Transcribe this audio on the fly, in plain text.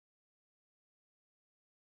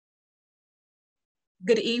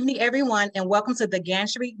Good evening, everyone, and welcome to the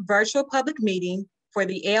Gantry virtual public meeting for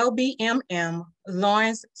the LBMM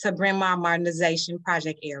Lawrence to Bryn Mawr Modernization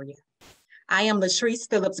Project Area. I am Latrice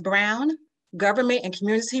Phillips Brown, Government and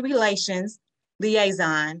Community Relations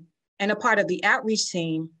Liaison, and a part of the outreach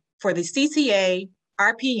team for the CTA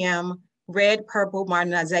RPM Red Purple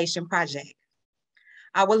Modernization Project.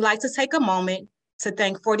 I would like to take a moment to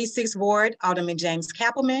thank 46th Ward Alderman James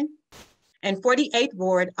Kappelman and 48th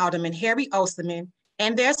Ward Alderman Harry Osterman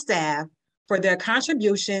and their staff for their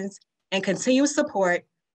contributions and continued support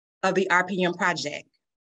of the RPM project.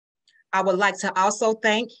 I would like to also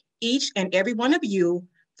thank each and every one of you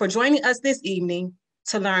for joining us this evening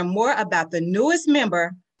to learn more about the newest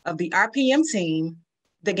member of the RPM team,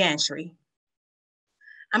 the Gantry.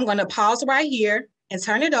 I'm going to pause right here and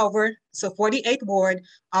turn it over to 48th Ward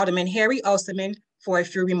Alderman Harry Osterman for a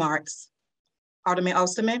few remarks. Alderman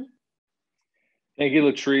Osterman. Thank you,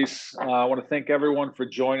 Latrice. I want to thank everyone for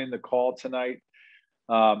joining the call tonight.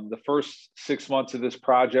 The first 6 months of this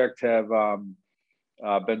project have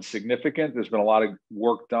been significant. There's been a lot of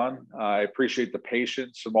work done. I appreciate the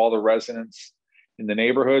patience from all the residents in the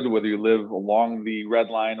neighborhood, whether you live along the red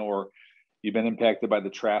line or you've been impacted by the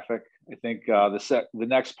traffic. I think the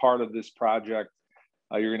next part of this project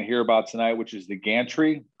you're going to hear about tonight, which is the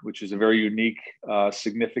Gantry, which is a very unique,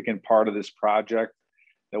 significant part of this project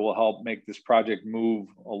that will help make this project move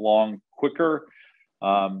along quicker.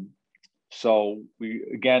 So we,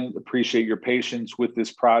 again, appreciate your patience with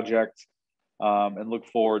this project and look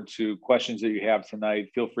forward to questions that you have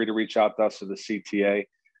tonight. Feel free to reach out to us at the CTA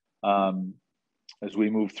as we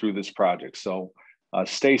move through this project. So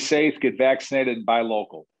stay safe, get vaccinated, and buy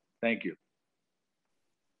local. Thank you.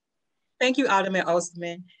 Thank you, Alderman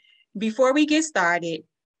Osterman. Before we get started,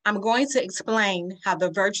 I'm going to explain how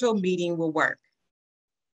the virtual meeting will work.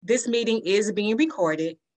 This meeting is being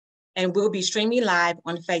recorded and will be streaming live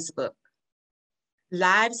on Facebook.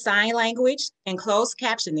 Live sign language and closed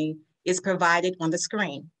captioning is provided on the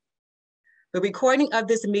screen. The recording of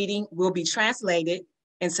this meeting will be translated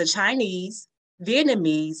into Chinese,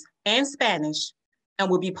 Vietnamese, and Spanish and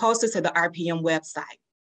will be posted to the RPM website.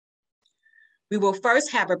 We will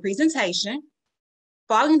first have a presentation.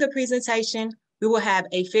 Following the presentation, we will have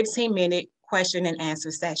a 15-minute question and answer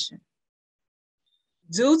session.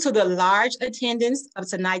 Due to the large attendance of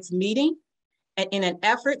tonight's meeting, and in an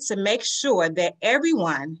effort to make sure that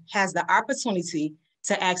everyone has the opportunity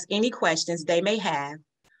to ask any questions they may have,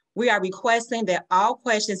 we are requesting that all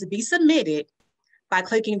questions be submitted by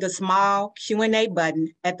clicking the small Q&A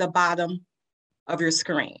button at the bottom of your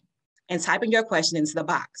screen and typing your question into the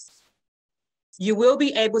box. You will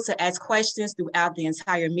be able to ask questions throughout the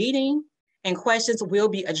entire meeting, and questions will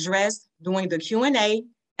be addressed during the Q&A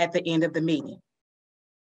at the end of the meeting.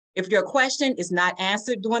 If your question is not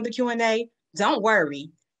answered during the Q&A, don't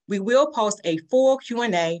worry. We will post a full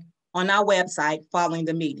Q&A on our website following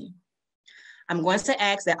the meeting. I'm going to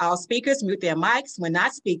ask that all speakers mute their mics when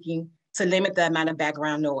not speaking to limit the amount of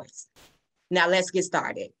background noise. Now let's get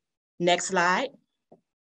started. Next slide.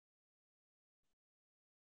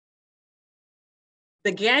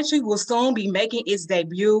 The Gantry will soon be making its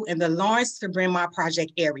debut in the Lawrence to Bryn Mawr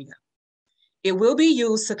project area. It will be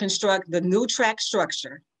used to construct the new track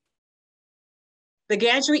structure. The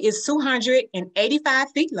Gantry is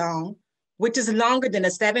 285 feet long, which is longer than a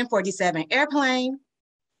 747 airplane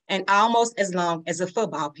and almost as long as a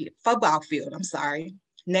football field.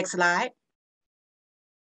 Next slide.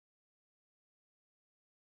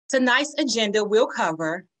 Tonight's agenda will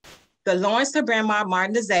cover the Lawrence to Bryn Mawr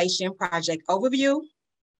Modernization Project overview,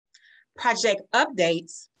 project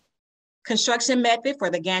updates, construction method for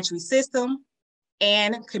the Gantry system,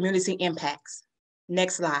 and community impacts.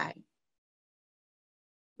 Next slide.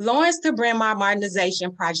 Lawrence to Bryn Mawr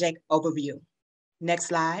Modernization Project overview. Next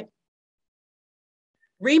slide.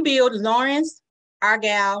 Rebuild Lawrence,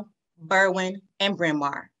 Argyle, Berwyn, and Bryn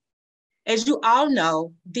Mawr. As you all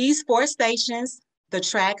know, these 4 stations, the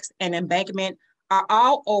tracks, and embankment are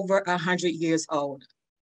all over 100 years old.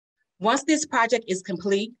 Once this project is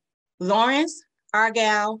complete, Lawrence,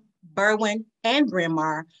 Argyle, Berwyn, and Bryn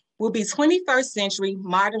Mawr will be 21st century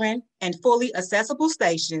modern and fully accessible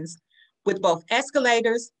stations with both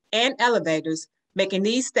escalators and elevators, making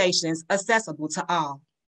these stations accessible to all.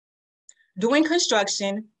 During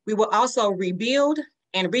construction, we will also rebuild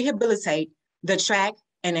and rehabilitate the track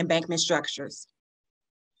and embankment structures.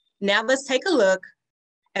 Now let's take a look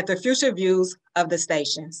at the future views of the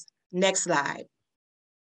stations. Next slide.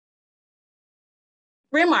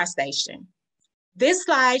 Bryn Mawr Station. This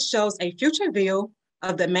slide shows a future view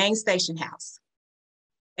of the main station house.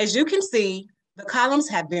 As you can see, the columns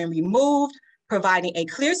have been removed, providing a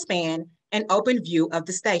clear span an open view of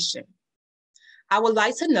the station. I would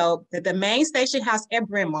like to note that the main station house at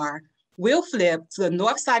Bryn Mawr will flip to the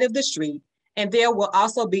north side of the street, and there will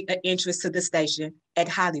also be an entrance to the station at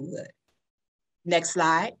Hollywood. Next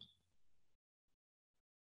slide.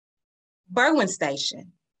 Berwyn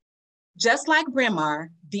Station. Just like Bryn Mawr,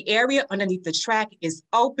 the area underneath the track is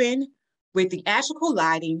open with theatrical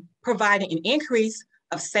lighting, providing an increase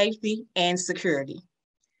of safety and security.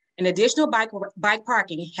 An additional bike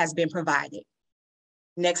parking has been provided.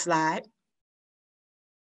 Next slide.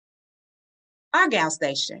 Argyle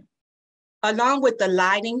Station. Along with the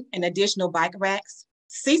lighting and additional bike racks,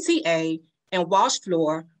 CTA and Walsh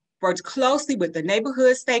Floor worked closely with the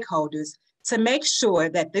neighborhood stakeholders to make sure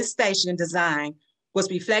that this station design was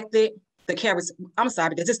reflected, that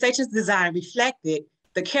the station's design reflected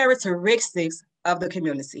the characteristics of the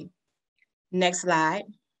community. Next slide.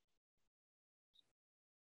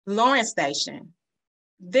 Lawrence Station.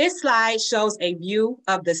 This slide shows a view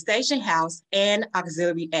of the station house and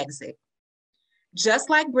auxiliary exit. Just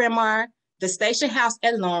like Bryn Mawr, the station house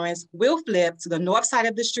at Lawrence will flip to the north side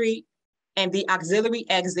of the street, and the auxiliary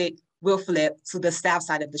exit will flip to the south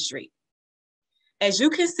side of the street. As you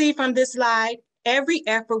can see from this slide, every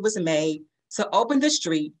effort was made to open the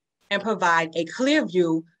street and provide a clear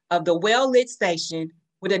view of the well-lit station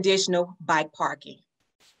with additional bike parking.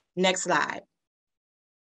 Next slide.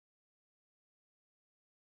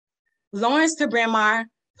 Lawrence to Bryn Mawr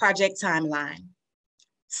project timeline.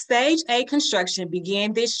 Stage A construction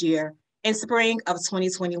began this year in spring of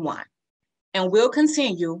 2021 and will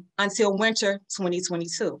continue until winter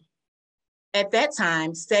 2022. At that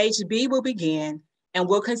time, Stage B will begin and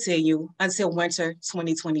will continue until winter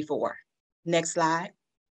 2024. Next slide.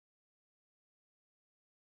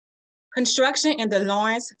 Construction in the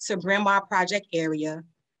Lawrence to Bryn Mawr project area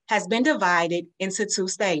has been divided into 2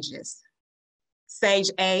 stages.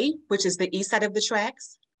 Stage A, which is the east side of the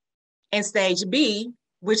tracks, and Stage B,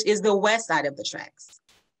 which is the west side of the tracks.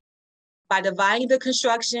 By dividing the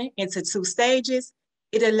construction into 2 stages,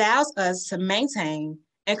 it allows us to maintain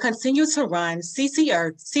and continue to run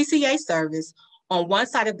CCA service on one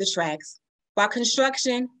side of the tracks while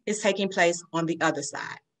construction is taking place on the other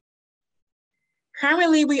side.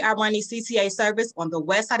 Currently, we are running CCA service on the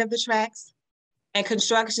west side of the tracks, and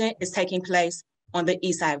construction is taking place on the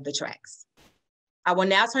east side of the tracks. I will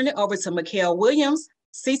now turn it over to Mikhail Williams,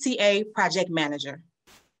 CCA Project Manager.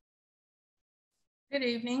 Good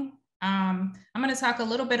evening. I'm going to talk a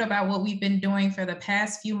little bit about what we've been doing for the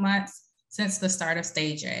past few months since the start of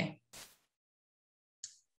Stage A.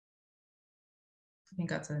 You can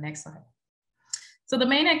go to the next slide. So the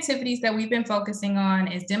main activities that we've been focusing on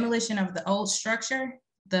is demolition of the old structure,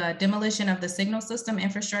 the demolition of the signal system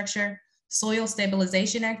infrastructure, soil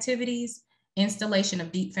stabilization activities, installation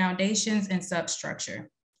of deep foundations and substructure.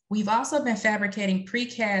 We've also been fabricating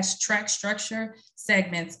precast track structure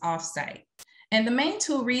segments off-site. And the main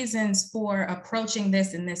 2 reasons for approaching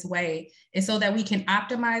this in this way is so that we can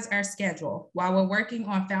optimize our schedule. While we're working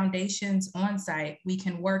on foundations on site, we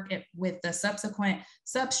can work with the subsequent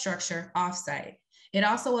substructure off site. It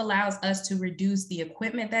also allows us to reduce the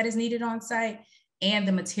equipment that is needed on site and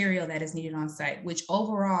the material that is needed on site, which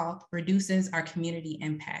overall reduces our community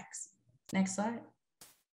impacts. Next slide.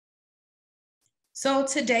 So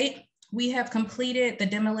to date, we have completed the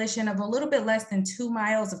demolition of a little bit less than 2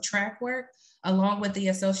 miles of track work, along with the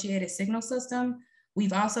associated signal system.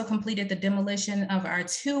 We've also completed the demolition of our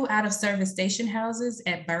 2 out-of-service station houses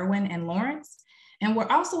at Berwyn and Lawrence. And we're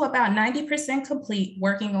also about 90% complete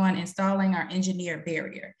working on installing our engineered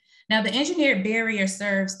barrier. Now, the engineered barrier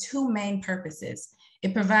serves 2 main purposes.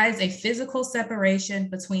 It provides a physical separation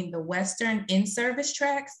between the western in-service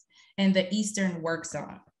tracks and the eastern work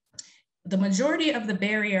zone. The majority of the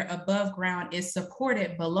barrier above ground is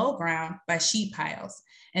supported below ground by sheet piles.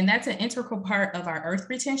 And that's an integral part of our earth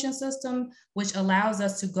retention system, which allows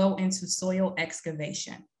us to go into soil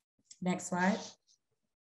excavation. Next slide.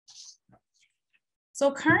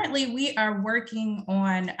 So currently we are working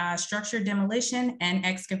on structure demolition and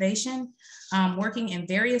excavation, working in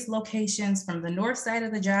various locations from the north side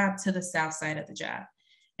of the job to the south side of the job.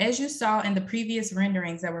 As you saw in the previous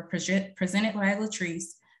renderings that were presented by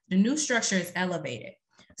Latrice, the new structure is elevated.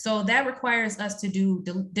 So that requires us to do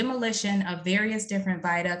demolition of various different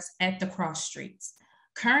viaducts at the cross streets.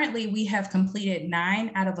 Currently, we have completed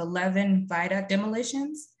 9 out of 11 viaduct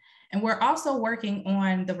demolitions, and we're also working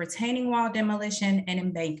on the retaining wall demolition and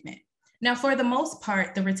embankment. Now, for the most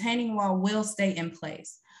part, the retaining wall will stay in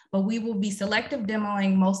place, but we will be selective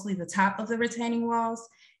demoing mostly the top of the retaining walls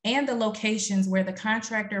and the locations where the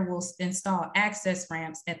contractor will install access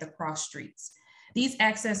ramps at the cross streets. These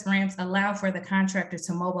access ramps allow for the contractor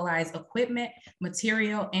to mobilize equipment,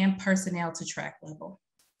 material, and personnel to track level.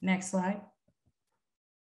 Next slide.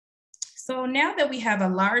 So now that we have a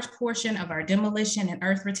large portion of our demolition and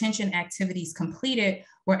earth retention activities completed,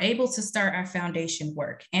 we're able to start our foundation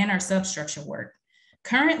work and our substructure work.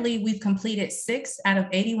 Currently, we've completed 6 out of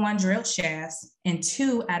 81 drilled shafts and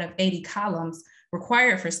 2 out of 80 columns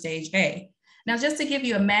required for stage A. Now, just to give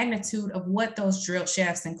you a magnitude of what those drilled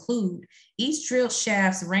shafts include, each drilled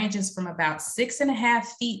shaft ranges from about 6.5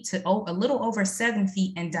 feet to a little over 7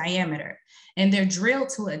 feet in diameter, and they're drilled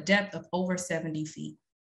to a depth of over 70 feet.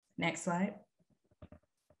 Next slide.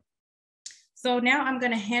 So now I'm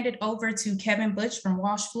going to hand it over to Kevin Butch from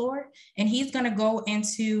Wash Floor, and he's going to go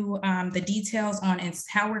into the details on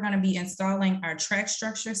how we're going to be installing our track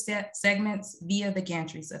structure segments via the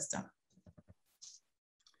Gantry system.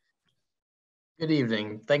 Good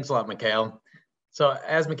evening. Thanks a lot, Mikhail. So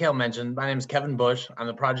as Mikhail mentioned, my name is Kevin Bush. I'm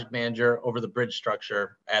the project manager over the bridge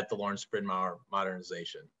structure at the Lawrence Bryn Mawr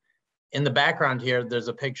modernization. In the background here, there's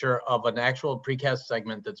a picture of an actual precast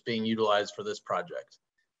segment that's being utilized for this project.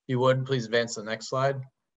 If you would, please advance to the next slide.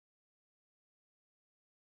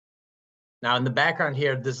 Now in the background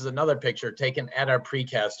here, this is another picture taken at our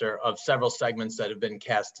precaster of several segments that have been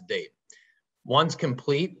cast to date. Once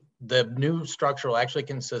complete, the new structure will actually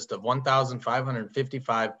consist of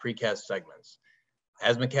 1,555 precast segments.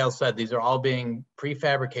 As Mikhail said, these are all being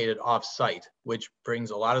prefabricated off-site, which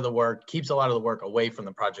brings a lot of the work, keeps a lot of the work away from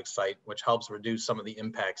the project site, which helps reduce some of the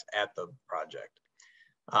impacts at the project.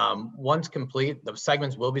 Once complete, the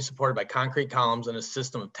segments will be supported by concrete columns and a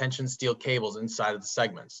system of tension steel cables inside of the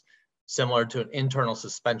segments, similar to an internal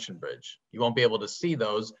suspension bridge. You won't be able to see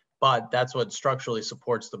those, but that's what structurally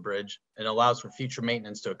supports the bridge and allows for future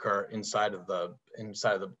maintenance to occur inside of the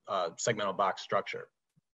segmental box structure.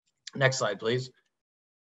 Next slide, please.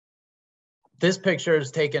 This picture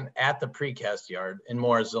is taken at the precast yard in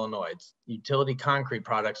Morris, Illinois. Utility Concrete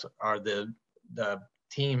Products are the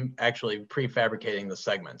team actually prefabricating the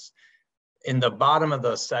segments. In the bottom of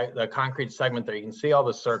the concrete segment there, you can see all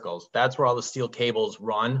the circles. That's where all the steel cables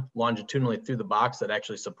run longitudinally through the box that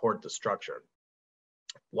actually support the structure.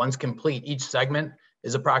 Once complete, each segment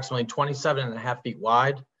is approximately 27.5 feet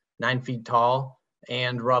wide, 9 feet tall,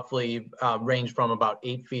 and roughly range from about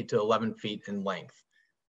 8 feet to 11 feet in length.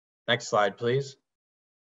 Next slide, please.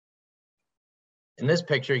 In this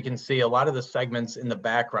picture, you can see a lot of the segments in the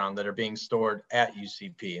background that are being stored at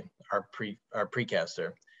UCP, our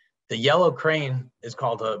precaster. The yellow crane is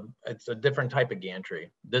called it's a different type of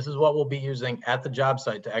gantry. This is what we'll be using at the job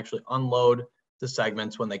site to actually unload the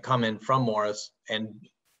segments when they come in from Morris, and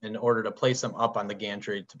in order to place them up on the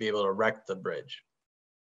gantry to be able to erect the bridge.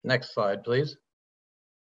 Next slide, please.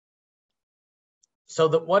 So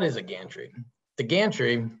what is a gantry? The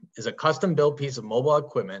gantry is a custom-built piece of mobile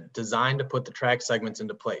equipment designed to put the track segments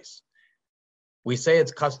into place. We say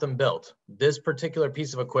it's custom-built. This particular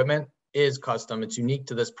piece of equipment is custom. It's unique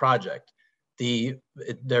to this project.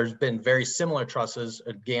 There's been very similar trusses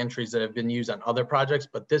or gantries that have been used on other projects,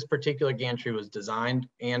 but this particular gantry was designed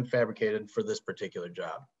and fabricated for this particular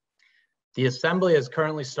job. The assembly is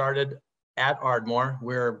currently started at Ardmore.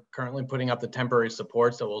 We're currently putting up the temporary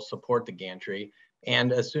supports that will support the gantry.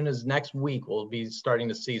 And as soon as next week, we'll be starting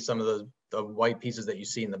to see some of the white pieces that you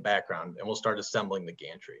see in the background, and we'll start assembling the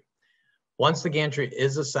gantry. Once the gantry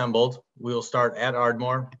is assembled, we will start at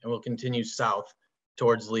Ardmore and we'll continue south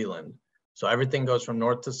towards Leland. So everything goes from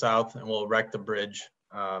north to south, and we'll erect the bridge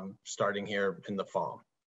starting here in the fall.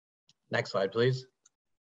 Next slide, please.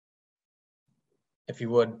 If you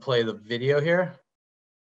would play the video here.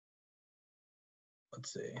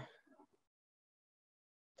 Let's see.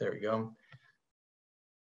 There we go.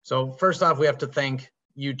 So first off, we have to thank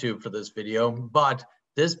YouTube for this video, but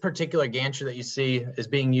this particular gantry that you see is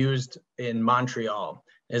being used in Montreal.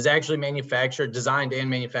 It is actually designed and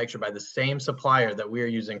manufactured by the same supplier that we are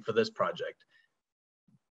using for this project.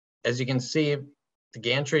 As you can see, the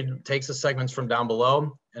gantry takes the segments from down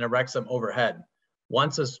below and erects them overhead.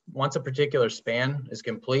 Once a particular span is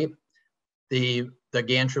complete, the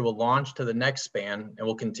gantry will launch to the next span and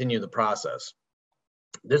will continue the process.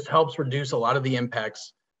 This helps reduce a lot of the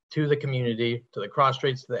impacts to the community, to the cross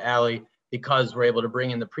streets, to the alley, because we're able to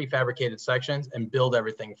bring in the prefabricated sections and build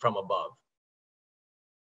everything from above.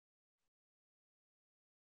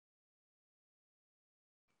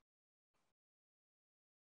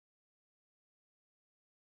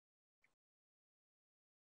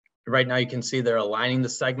 Right now you can see they're aligning the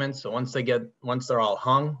segments. So once they're all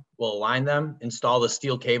hung, we'll align them, install the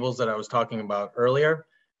steel cables that I was talking about earlier.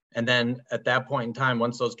 And then at that point in time,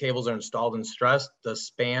 once those cables are installed and stressed, the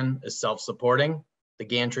span is self-supporting. the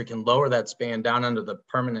gantry can lower that span down onto the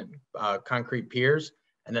permanent concrete piers,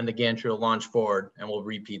 and then the gantry will launch forward and we'll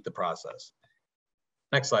repeat the process.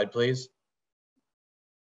 Next slide, please.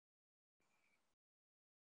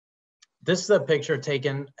 This is a picture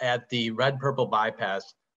taken at the red-purple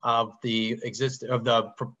bypass of the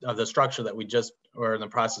structure that we just are in the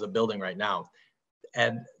process of building right now.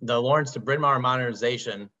 At the Lawrence to Bryn Mawr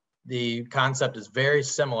modernization, the concept is very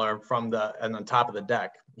similar on the top of the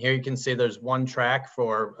deck. Here you can see there's one track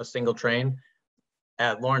for a single train.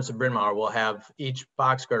 At Lawrence to Bryn Mawr, we'll have each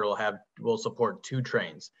box girder will support 2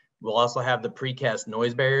 trains. We'll also have the precast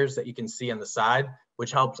noise barriers that you can see on the side,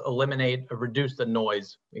 which helps reduce the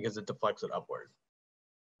noise because it deflects it upward.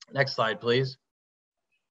 Next slide, please.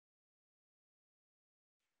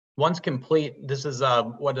 Once complete, this is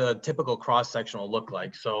what a typical cross-section will look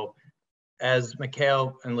like. So as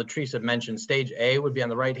Mikhail and Latrice have mentioned, stage A would be on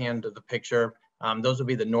the right hand of the picture. Those would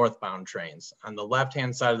be the northbound trains. On the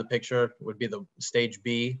left-hand side of the picture would be the stage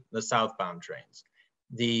B, the southbound trains.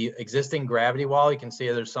 The existing gravity wall, you can see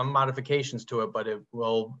there's some modifications to it, but it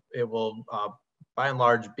will by and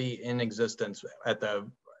large be in existence at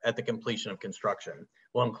the completion of construction.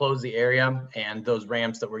 We'll enclose the area, and those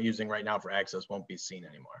ramps that we're using right now for access won't be seen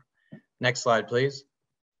anymore. Next slide, please.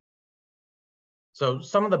 So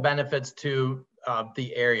some of the benefits to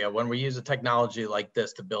the area when we use a technology like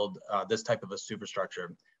this to build this type of a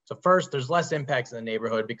superstructure. So first, there's less impacts in the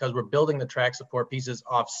neighborhood because we're building the track support pieces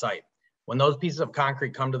off-site. When those pieces of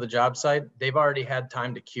concrete come to the job site, they've already had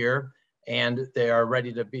time to cure and they are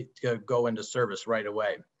ready to go into service right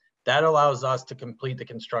away. That allows us to complete the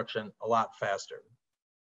construction a lot faster.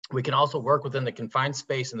 We can also work within the confined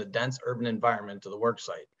space in the dense urban environment of the work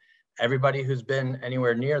site. Everybody who's been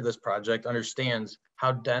anywhere near this project understands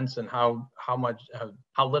how dense and how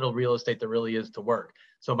little real estate there really is to work.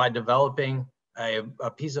 So by developing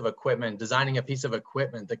a piece of equipment, designing a piece of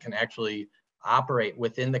equipment that can actually operate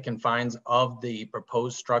within the confines of the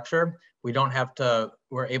proposed structure,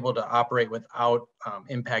 we're able to operate without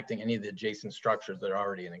impacting any of the adjacent structures that are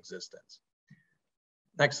already in existence.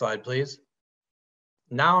 Next slide, please.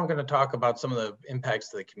 Now I'm going to talk about some of the impacts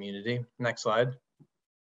to the community. Next slide.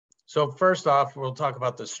 So first off, we'll talk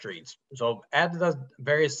about the streets. So at the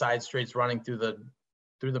various side streets running through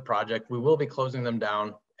the project, we will be closing them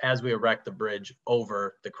down as we erect the bridge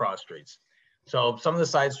over the cross streets. So some of the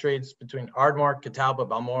side streets between Ardmore, Catalpa,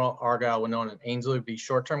 Balmoral, Argyle, Winona, and Ainsley would be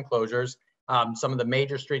short-term closures. Some of the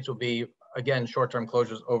major streets will be, again, short-term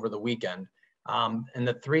closures over the weekend. And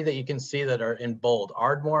the 3 that you can see that are in bold,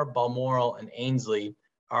 Ardmore, Balmoral, and Ainsley,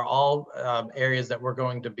 are all areas that we're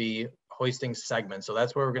going to be hoisting segments. So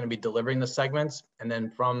that's where we're going to be delivering the segments. And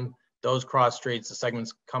then from those cross streets, the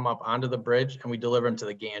segments come up onto the bridge and we deliver them to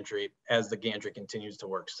the gantry as the gantry continues to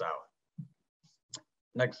work south.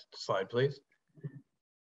 Next slide, please.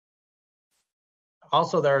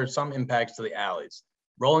 Also, there are some impacts to the alleys.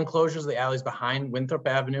 Rolling closures of the alleys behind Winthrop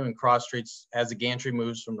Avenue and cross streets as the gantry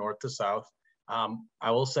moves from north to south.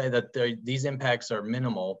 I will say that these impacts are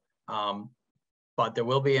minimal, but there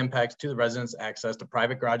will be impacts to the residents' access to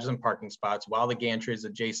private garages and parking spots while the gantry is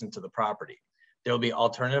adjacent to the property. There will be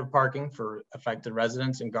alternative parking for affected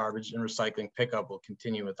residents, and garbage and recycling pickup will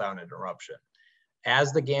continue without interruption.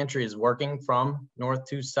 As the gantry is working from north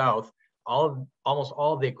to south, almost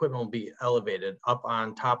all of the equipment will be elevated up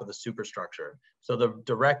on top of the superstructure. So the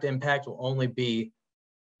direct impact will only be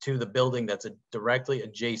to the building that's directly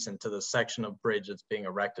adjacent to the section of bridge that's being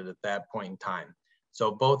erected at that point in time.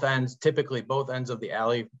 So typically both ends of the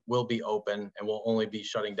alley will be open and we'll only be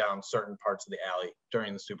shutting down certain parts of the alley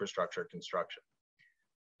during the superstructure construction.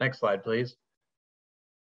 Next slide, please.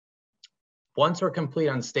 Once we're complete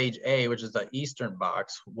on stage A, which is the eastern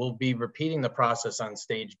box, we'll be repeating the process on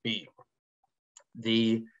stage B.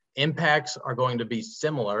 The impacts are going to be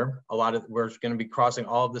similar. We're going to be crossing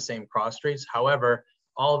all of the same cross streets. However,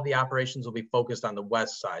 all of the operations will be focused on the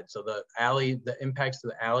west side. So the impacts to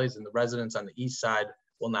the alleys and the residents on the east side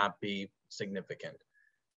will not be significant.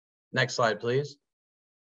 Next slide, please.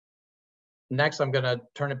 Next, I'm going to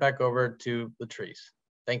turn it back over to Latrice.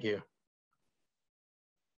 Thank you.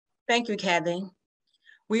 Thank you, Kevin.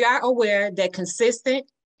 We are aware that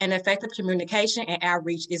consistent and effective communication and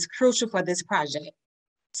outreach is crucial for this project.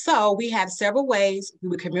 So we have several ways we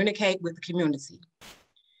will communicate with the community.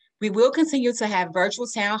 We will continue to have virtual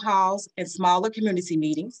town halls and smaller community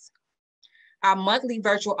meetings. Our monthly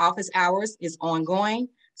virtual office hours is ongoing,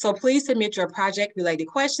 so please submit your project-related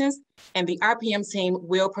questions and the RPM team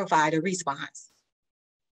will provide a response.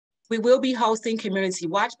 We will be hosting community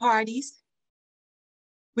watch parties.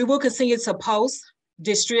 We will continue to post,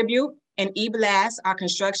 distribute, and e-blast our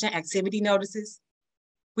construction activity notices.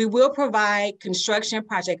 We will provide construction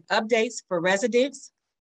project updates for residents,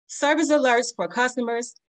 service alerts for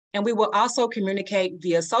customers, and we will also communicate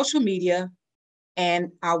via social media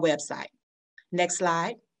and our website. Next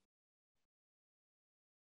slide.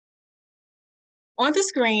 On the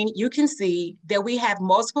screen, you can see that we have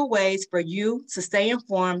multiple ways for you to stay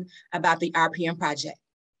informed about the RPM project.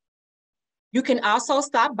 You can also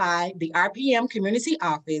stop by the RPM Community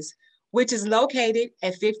Office, which is located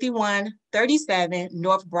at 5137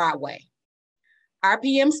 North Broadway.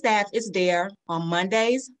 RPM staff is there on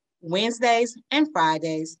Mondays, Wednesdays, and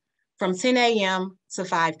Fridays from 10 a.m. to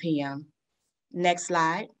 5 p.m. Next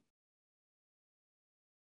slide.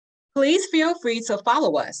 Please feel free to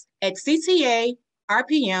follow us at CTA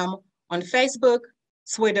RPM on Facebook,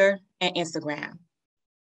 Twitter, and Instagram.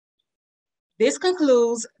 This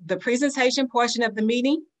concludes the presentation portion of the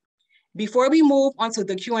meeting. Before we move on to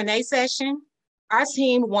the Q&A session, our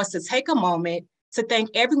team wants to take a moment to thank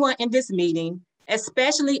everyone in this meeting,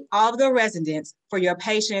 especially all of the residents, for your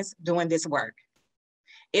patience doing this work.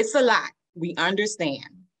 It's a lot, we understand.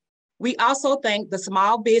 We also thank the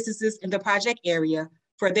small businesses in the project area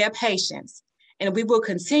for their patience, and we will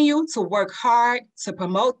continue to work hard to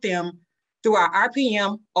promote them through our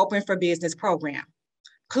RPM Open for Business program.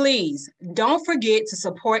 Please don't forget to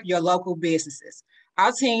support your local businesses.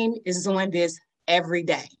 Our team is doing this every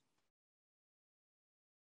day.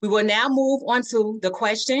 We will now move on to the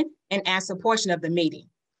question and answer portion of the meeting.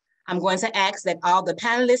 I'm going to ask that all the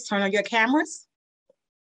panelists turn on your cameras.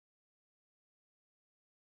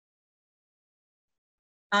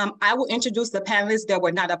 I will introduce the panelists that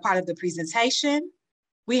were not a part of the presentation.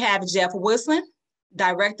 We have Jeff Wilson,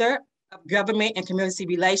 Director of Government and Community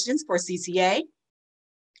Relations for CTA.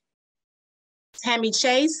 Tammy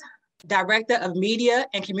Chase, Director of Media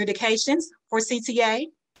and Communications for CTA.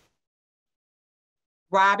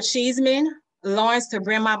 Rob Cheeseman, Lawrence to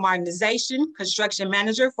Brema Modernization, Construction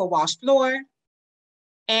Manager for Wash Floor.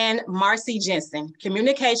 And Marcy Jensen,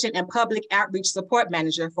 Communication and Public Outreach Support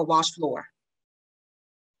Manager for Wash Floor.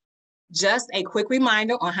 Just a quick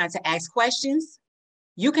reminder on how to ask questions.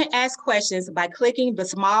 You can ask questions by clicking the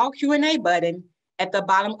small Q&A button at the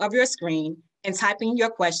bottom of your screen and typing your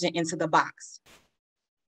question into the box.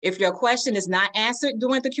 If your question is not answered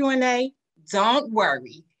during the Q&A, don't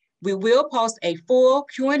worry. We will post a full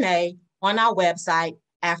Q&A on our website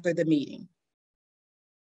after the meeting.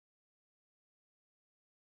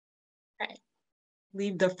 Okay.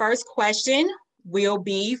 The first question will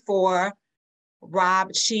be for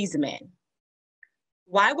Rob Cheeseman.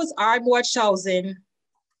 Why was Ardmore chosen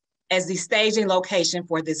as the staging location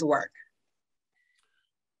for this work?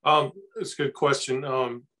 It's a good question.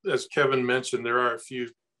 As Kevin mentioned, there are a few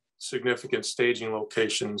significant staging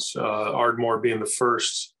locations, Ardmore being the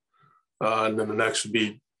first, and then the next would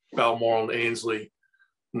be Balmoral and Ainsley.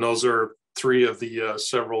 And those are three of the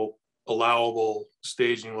several allowable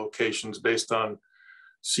staging locations based on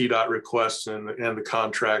CDOT requests and the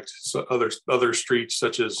contract. So other streets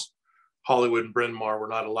such as Hollywood and Bryn Mawr were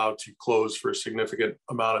not allowed to close for a significant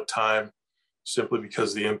amount of time simply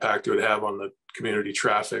because of the impact it would have on the community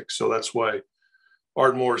traffic. So that's why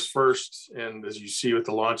Ardmore is first. And as you see with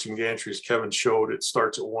the launching gantry, as Kevin showed, it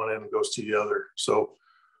starts at one end and goes to the other. So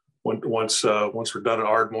once we're done at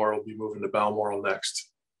Ardmore, we'll be moving to Balmoral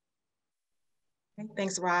next. Okay,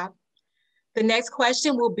 thanks, Rob. The next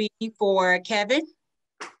question will be for Kevin.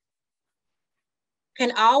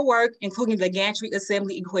 Can all work, including the gantry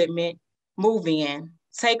assembly equipment, move in,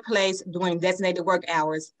 take place during designated work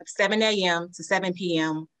hours of 7 a.m. to 7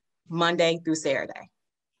 p.m. Monday through Saturday?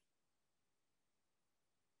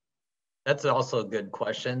 That's also a good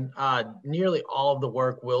question. Nearly all of the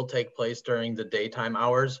work will take place during the daytime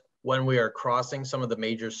hours. When we are crossing some of the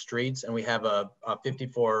major streets and we have a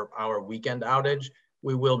 54-hour weekend outage,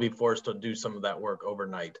 we will be forced to do some of that work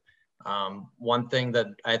overnight. One thing that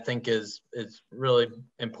I think is really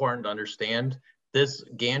important to understand, this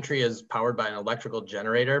gantry is powered by an electrical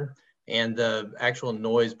generator, and the actual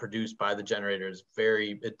noise produced by the generator is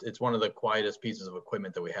it's one of the quietest pieces of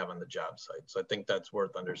equipment that we have on the job site. So I think that's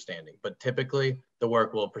worth understanding. But typically, the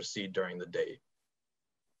work will proceed during the day.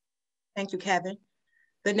 Thank you, Kevin.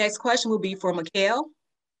 The next question will be for Mikhail.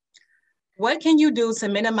 What can you do to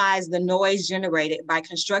minimize the noise generated by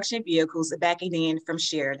construction vehicles backing in from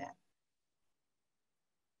Sheridan?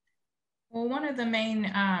 Well, one of the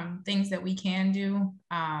main things that we can do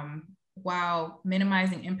while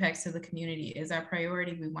minimizing impacts to the community is our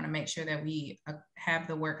priority. We want to make sure that we have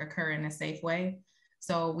the work occur in a safe way.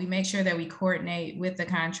 So we make sure that we coordinate with the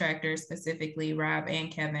contractors, specifically Rob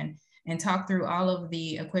and Kevin, and talk through all of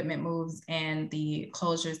the equipment moves and the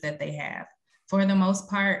closures that they have. For the most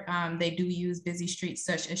part, they do use busy streets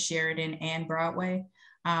such as Sheridan and Broadway.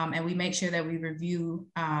 And we make sure that we review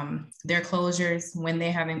their closures when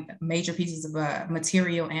they're having major pieces of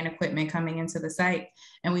material and equipment coming into the site.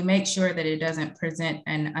 And we make sure that it doesn't present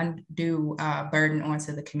an undue burden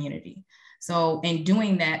onto the community. So in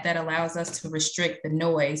doing that, that allows us to restrict the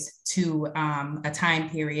noise to a time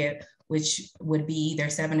period, which would be either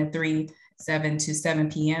 7 to 3, 7 to 7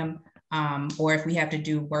 p.m. Or if we have to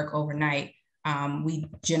do work overnight, we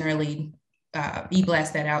generally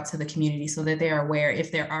e-blast that out to the community so that they are aware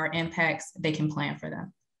if there are impacts, they can plan for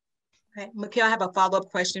them. Okay, Mikhail, I have a follow-up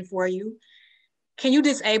question for you. Can you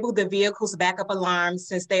disable the vehicle's backup alarms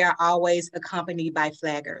since they are always accompanied by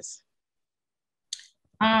flaggers?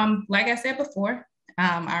 Like I said before,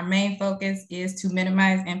 our main focus is to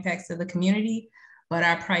minimize impacts to the community, but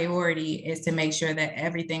our priority is to make sure that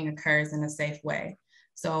everything occurs in a safe way.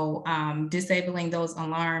 So disabling those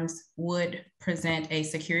alarms would present a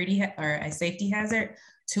security or a safety hazard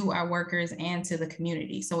to our workers and to the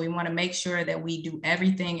community. So we want to make sure that we do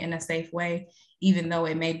everything in a safe way, even though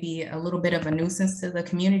it may be a little bit of a nuisance to the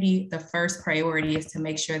community. The first priority is to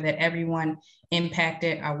make sure that everyone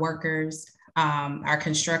impacted, our workers, our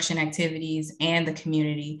construction activities, and the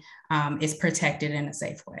community is protected in a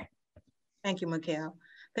safe way. Thank you, Mikhail.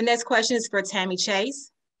 The next question is for Tammy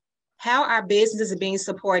Chase. How are businesses being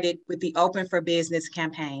supported with the Open for Business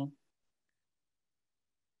campaign?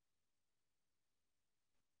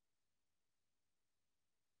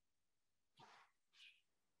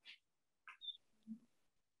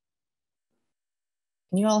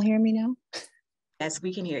 Can you all hear me now? Yes,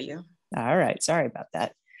 we can hear you. All right, sorry about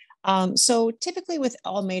that. So typically with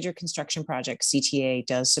all major construction projects, CTA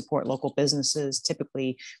does support local businesses,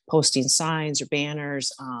 typically posting signs or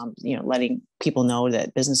banners, letting people know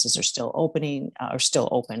that businesses are still open.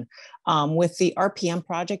 With the RPM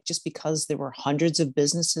project, just because there were hundreds of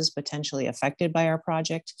businesses potentially affected by our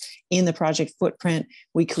project, in the project footprint,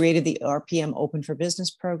 we created the RPM Open for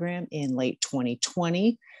Business program in late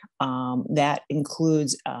 2020. That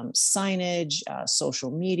includes signage,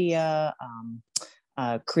 social media,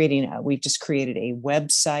 we've just created a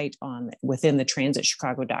website within the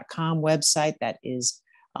transitchicago.com website that is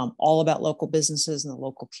all about local businesses and the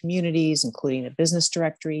local communities, including a business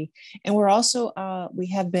directory. And we're also, we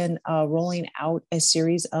have been rolling out a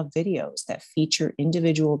series of videos that feature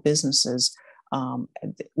individual businesses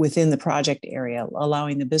within the project area,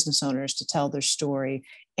 allowing the business owners to tell their story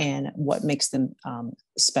and what makes them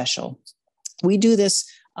special. We do this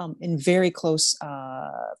in very close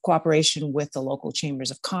cooperation with the local chambers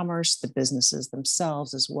of commerce, the businesses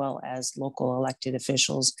themselves, as well as local elected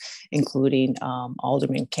officials, including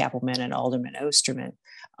Alderman Kappelman and Alderman Osterman.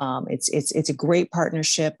 It's a great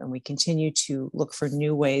partnership, and we continue to look for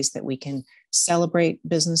new ways that we can celebrate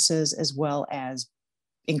businesses as well as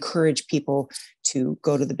encourage people to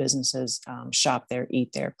go to the businesses, shop there,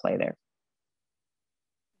 eat there, play there.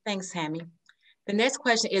 Thanks, Tammy. The next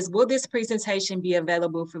question is, will this presentation be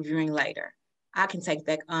available for viewing later? I can take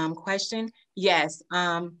that question. Yes,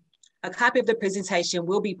 a copy of the presentation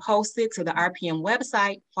will be posted to the RPM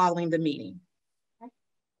website following the meeting.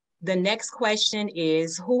 The next question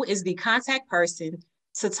is, who is the contact person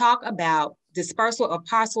to talk about dispersal of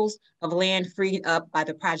parcels of land freed up by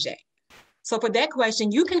the project? So for that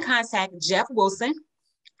question, you can contact Jeff Wilson.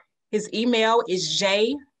 His email is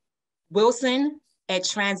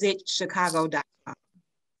jwilson@transitchicago.com.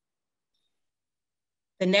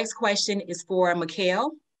 The next question is for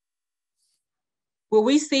Mikhail. Will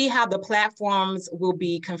we see how the platforms will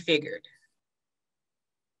be configured?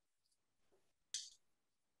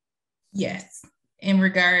 Yes, in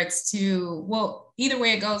regards to, well, either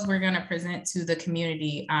way it goes, we're going to present to the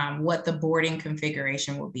community what the boarding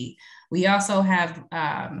configuration will be. We also have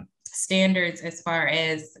standards as far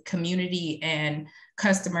as community and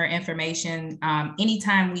customer information.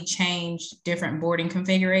 Anytime we change different boarding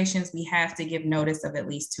configurations, we have to give notice of at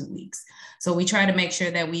least 2 weeks. So we try to make sure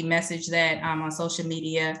that we message that on social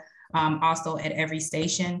media, also at every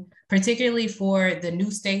station, particularly for the new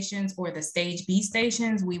stations or the stage B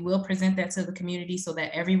stations. We will present that to the community so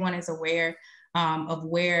that everyone is aware of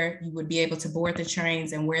where you would be able to board the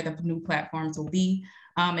trains and where the new platforms will be.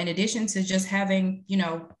 In addition to just having,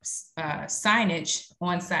 signage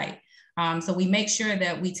on site. So we make sure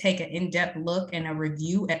that we take an in-depth look and a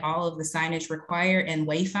review at all of the signage required and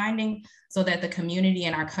wayfinding so that the community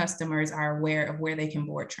and our customers are aware of where they can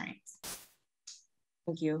board trains.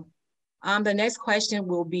 Thank you. The next question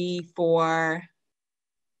will be for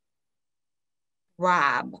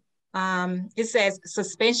Rob. It says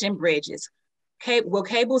suspension bridges. will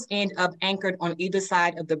cables end up anchored on either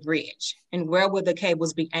side of the bridge? And where will the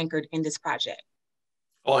cables be anchored in this project?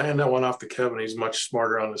 I'll hand that one off to Kevin. He's much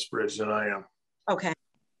smarter on this bridge than I am. Okay.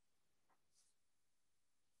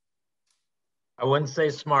 I wouldn't say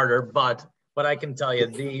smarter, but I can tell you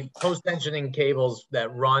the post-tensioning cables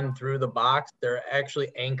that run through the box, they're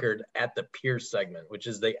actually anchored at the pier segment, which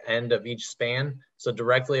is the end of each span. So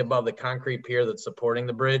directly above the concrete pier that's supporting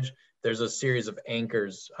the bridge, there's a series of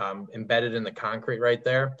anchors embedded in the concrete right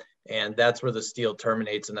there. And that's where the steel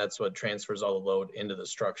terminates, and that's what transfers all the load into the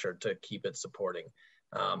structure to keep it supporting.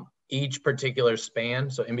 Each particular span,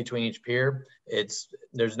 so in between each pier,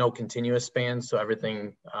 there's no continuous span, so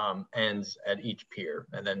everything ends at each pier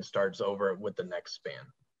and then starts over with the next span.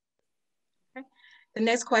 Okay. The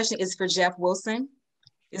next question is for Jeff Wilson.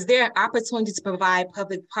 Is there an opportunity to provide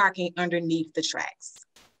public parking underneath the tracks?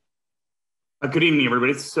 Good evening,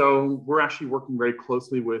 everybody. So we're actually working very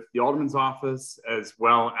closely with the Alderman's office as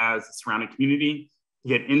well as the surrounding community to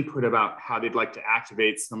get input about how they'd like to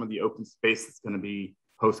activate some of the open space that's going to be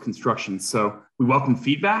post-construction. So we welcome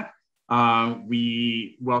feedback.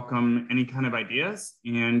 We welcome any kind of ideas,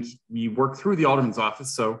 and we work through the Alderman's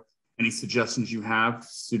office. So any suggestions you have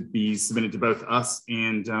should be submitted to both us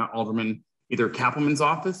and Alderman, either Kappelman's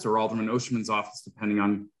office or Alderman Osterman's office, depending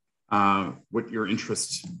on what your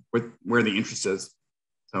interest, where the interest is.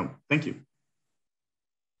 So thank you.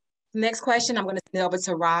 Next question, I'm going to send it over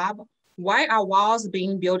to Rob. Why are walls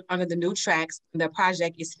being built under the new tracks when the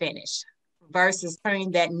project is finished versus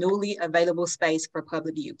turning that newly available space for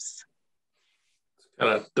public use?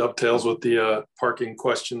 Kind of dovetails with the parking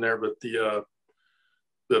question there, but the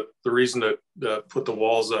reason to put the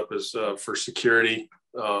walls up is for security,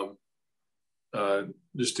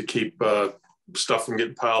 just to keep stuff from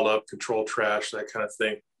getting piled up, control trash, that kind of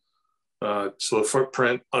thing. So the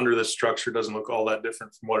footprint under the structure doesn't look all that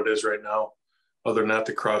different from what it is right now. Other than that,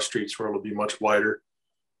 the cross streets where it'll be much wider.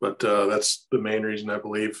 But that's the main reason, I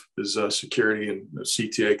believe, is security, and the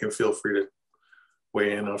CTA can feel free to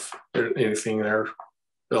weigh in if anything there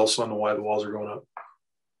else on why the walls are going up.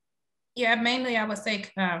 Yeah, mainly I would say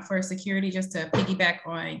for security, just to piggyback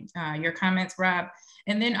on your comments, Rob.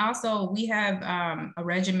 And then also we have a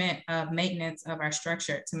regiment of maintenance of our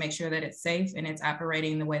structure to make sure that it's safe and it's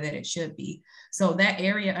operating the way that it should be. So that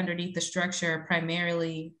area underneath the structure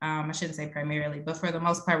primarily, I shouldn't say primarily, but for the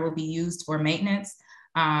most part will be used for maintenance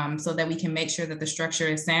so that we can make sure that the structure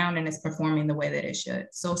is sound and is performing the way that it should.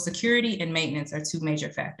 So security and maintenance are two major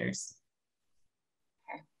factors.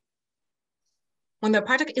 When the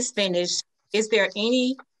project is finished, is there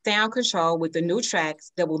any sound control with the new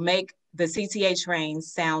tracks that will make the CTA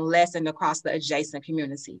trains sound less than across the adjacent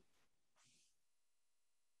community?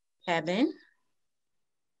 Kevin?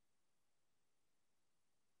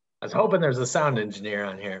 I was hoping there's a sound engineer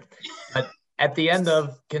on here. But at the end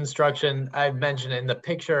of construction, I mentioned in the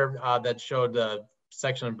picture that showed the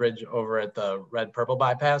section of bridge over at the red purple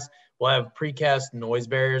bypass, we'll have precast noise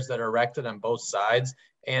barriers that are erected on both sides.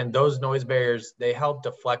 And those noise barriers, they help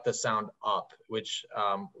deflect the sound up, which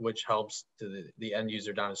helps to the end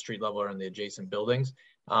user down at street level or in the adjacent buildings.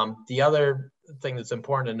 The other thing that's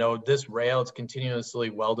important to note, this rail, it's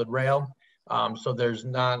continuously welded rail. So there's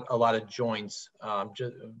not a lot of joints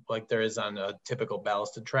just like there is on a typical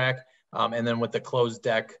ballasted track. And then with the closed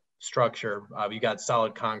deck structure, you got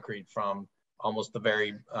solid concrete from almost the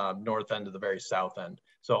very north end to the very south end.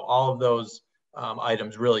 So all of those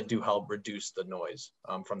items really do help reduce the noise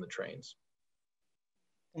from the trains.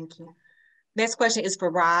 Thank you. Next question is for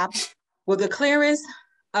Rob. Will the clearance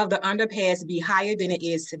of the underpass be higher than it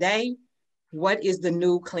is today? What is the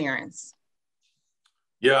new clearance?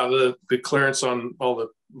 Yeah, the clearance on all the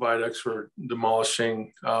viaducts we're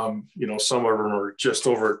demolishing, you know, some of them are just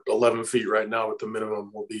over 11 feet right now, but the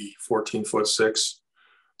minimum will be 14'6".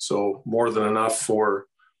 So more than enough for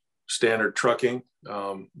standard trucking,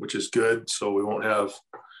 which is good. So we won't have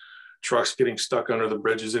trucks getting stuck under the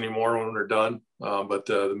bridges anymore when they're done. But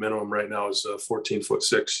the minimum right now is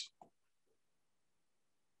 14'6".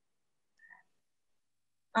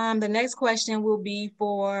 The next question will be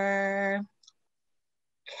for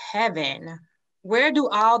Kevin. Where do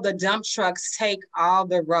all the dump trucks take all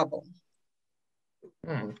the rubble?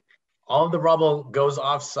 All of the rubble goes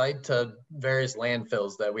off-site to various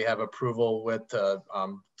landfills that we have approval with to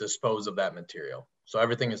dispose of that material. So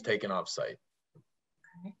everything is taken off-site.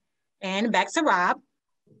 Okay. And back to Rob.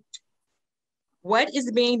 What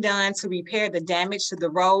is being done to repair the damage to the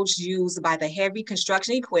roads used by the heavy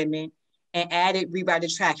construction equipment and added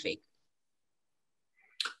rerouted traffic?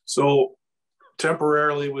 So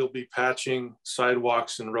temporarily, we'll be patching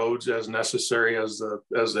sidewalks and roads as necessary as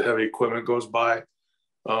the heavy equipment goes by.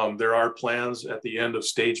 There are plans at the end of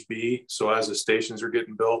stage B. So as the stations are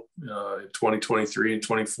getting built in 2023 and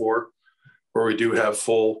 24, where we do have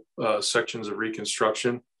full sections of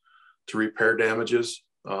reconstruction to repair damages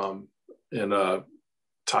and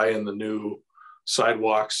tie in the new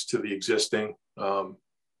sidewalks to the existing,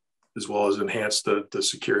 as well as enhance the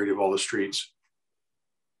security of all the streets.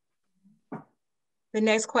 The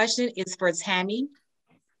next question is for Tammy.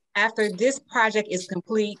 After this project is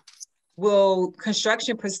complete, will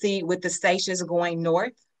construction proceed with the stations going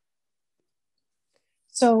north?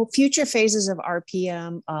 So future phases of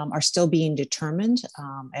RPM are still being determined.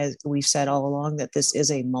 As we've said all along, that this is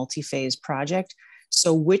a multi-phase project.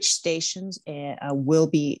 So which stations will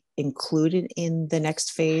be included in the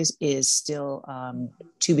next phase is still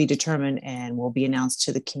to be determined and will be announced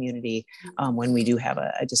to the community when we do have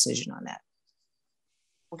a decision on that.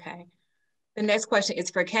 Okay. The next question is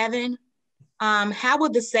for Kevin. How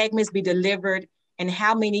will the segments be delivered and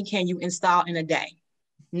how many can you install in a day?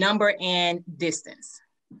 Number and distance.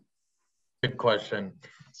 Good question.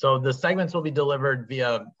 So the segments will be delivered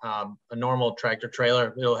via a normal tractor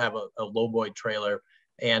trailer. It'll have a lowboy trailer,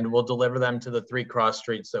 and we'll deliver them to the 3 cross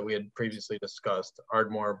streets that we had previously discussed: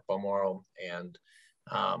 Ardmore, Balmoral, and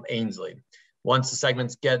Ainsley. Once the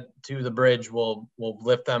segments get to the bridge, we'll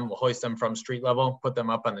lift them, we'll hoist them from street level, put them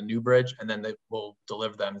up on the new bridge, and then we'll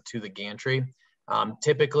deliver them to the gantry.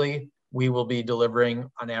 Typically, we will be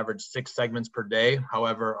delivering on average 6 segments per day.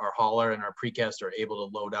 However, our hauler and our precast are able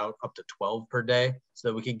to load out up to 12 per day so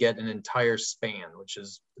that we could get an entire span, which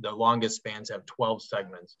is the longest spans have 12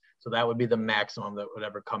 segments. So that would be the maximum that would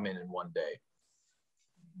ever come in one day.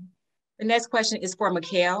 The next question is for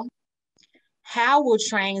Mikhail. How will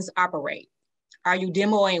trains operate? Are you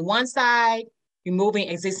demoing one side, removing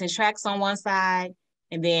existing tracks on one side,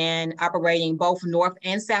 and then operating both north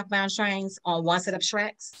and southbound trains on one set of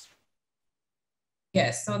tracks?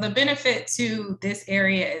 Yes, so the benefit to this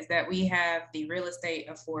area is that we have the real estate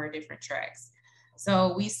of 4 different tracks.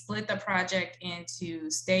 So we split the project into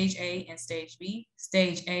stage A and stage B.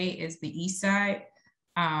 Stage A is the east side,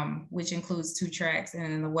 which includes 2 tracks, and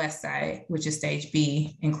then the west side, which is stage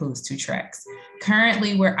B, includes 2 tracks.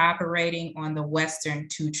 Currently, we're operating on the western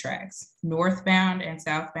 2 tracks, northbound and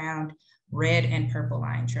southbound red and purple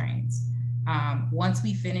line trains. Once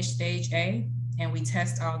we finish stage A, and we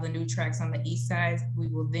test all the new tracks on the east side, we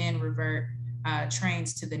will then revert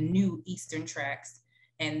trains to the new eastern tracks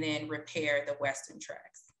and then repair the western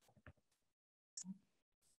tracks.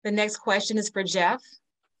 The next question is for Jeff.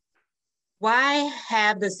 Why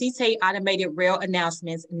have the CTA automated rail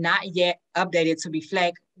announcements not yet updated to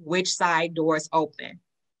reflect which side doors open?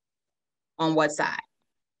 On what side?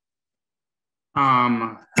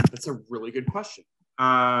 That's a really good question.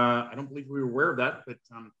 I don't believe we were aware of that, but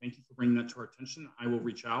thank you for bringing that to our attention. I will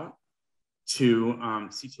reach out to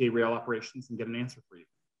CTA Rail Operations and get an answer for you.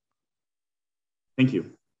 Thank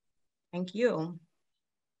you. Thank you.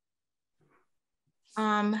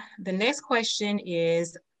 The next question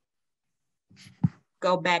is,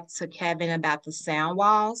 go back to Kevin about the sound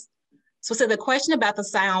walls. So the question about the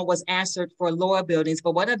sound was answered for lower buildings,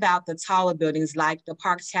 but what about the taller buildings like the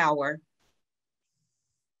Park Tower?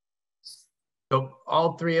 So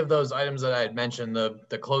all 3 of those items that I had mentioned,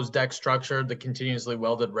 the closed deck structure, the continuously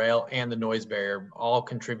welded rail, and the noise barrier all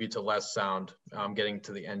contribute to less sound getting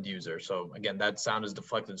to the end user. So again, that sound is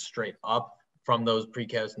deflected straight up from those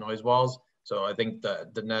precast noise walls. So I think the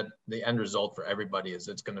end result for everybody is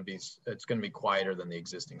it's going to be quieter than the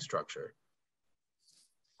existing structure.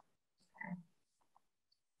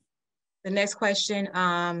 The next question,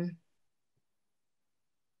 go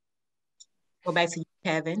back to you,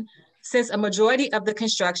 Kevin. Since a majority of the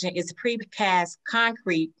construction is precast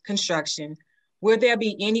concrete construction, will there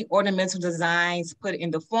be any ornamental designs put in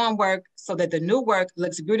the formwork so that the new work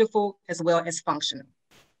looks beautiful as well as functional?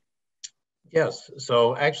 Yes,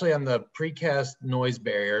 so actually on the precast noise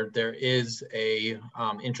barrier, there is a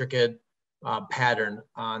intricate pattern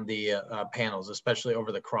on the panels, especially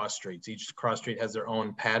over the cross streets. Each cross street has their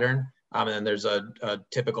own pattern, and then there's a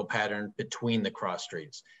typical pattern between the cross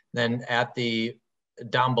streets. Then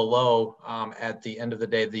down below, at the end of the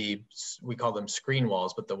day, we call them screen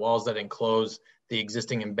walls, but the walls that enclose the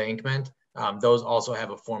existing embankment, those also have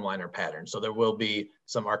a form liner pattern. So there will be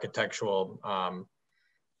some architectural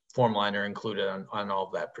form liner included on all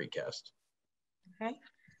of that precast. Okay.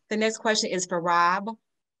 The next question is for Rob.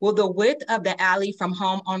 Will the width of the alley from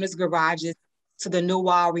homeowners' garages to the new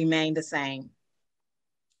wall remain the same?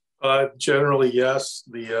 Generally, yes.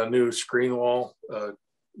 The new screen wall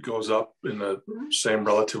goes up in the same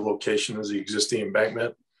relative location as the existing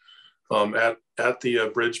embankment. At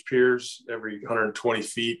the bridge piers, every 120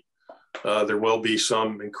 feet, There will be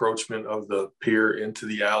some encroachment of the pier into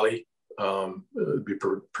the alley. It'd be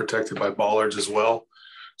protected by bollards as well.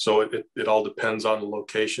 So it all depends on the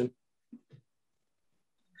location.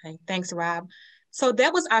 Okay, thanks, Rob. So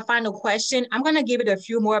that was our final question. I'm going to give it a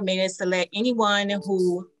few more minutes to let anyone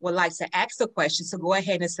who would like to ask a question to go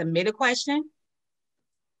ahead and submit a question.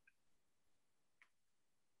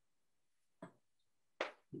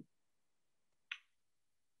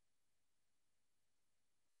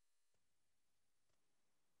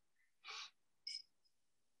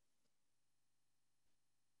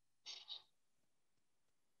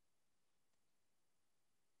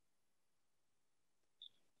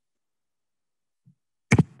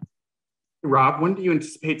 Rob, when do you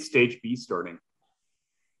anticipate stage B starting?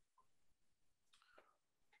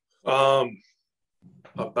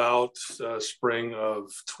 About spring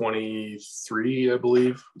of 23, I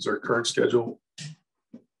believe, is our current schedule. Thank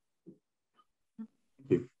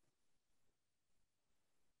you.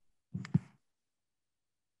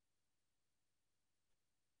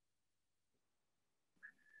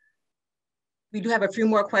 We do have a few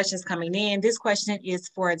more questions coming in. This question is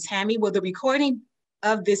for Tammy. Will the recording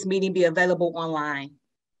of this meeting be available online?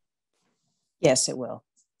 Yes, it will.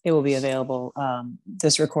 It will be available,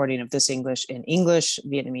 this recording of this English in English,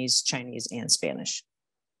 Vietnamese, Chinese, and Spanish.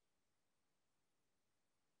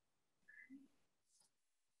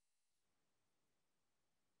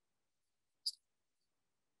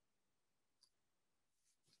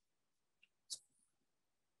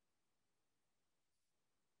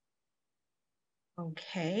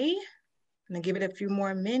 Okay, I'm gonna give it a few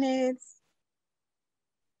more minutes.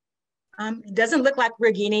 It doesn't look like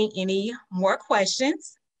we're getting any more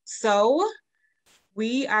questions. So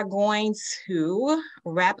we are going to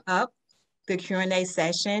wrap up the Q&A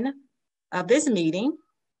session of this meeting.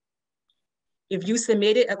 If you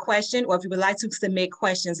submitted a question or if you would like to submit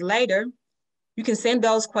questions later, you can send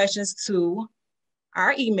those questions to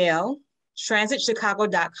our email,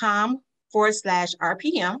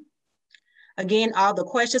 transitchicago.com/RPM. Again, all the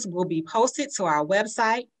questions will be posted to our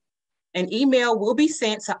website. An email will be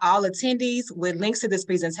sent to all attendees with links to this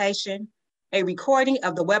presentation, a recording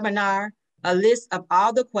of the webinar, a list of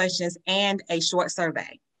all the questions, and a short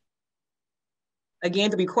survey.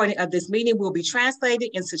 Again, the recording of this meeting will be translated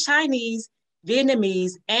into Chinese,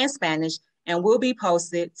 Vietnamese, and Spanish, and will be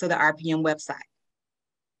posted to the RPM website.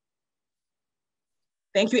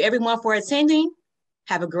 Thank you everyone for attending.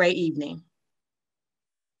 Have a great evening.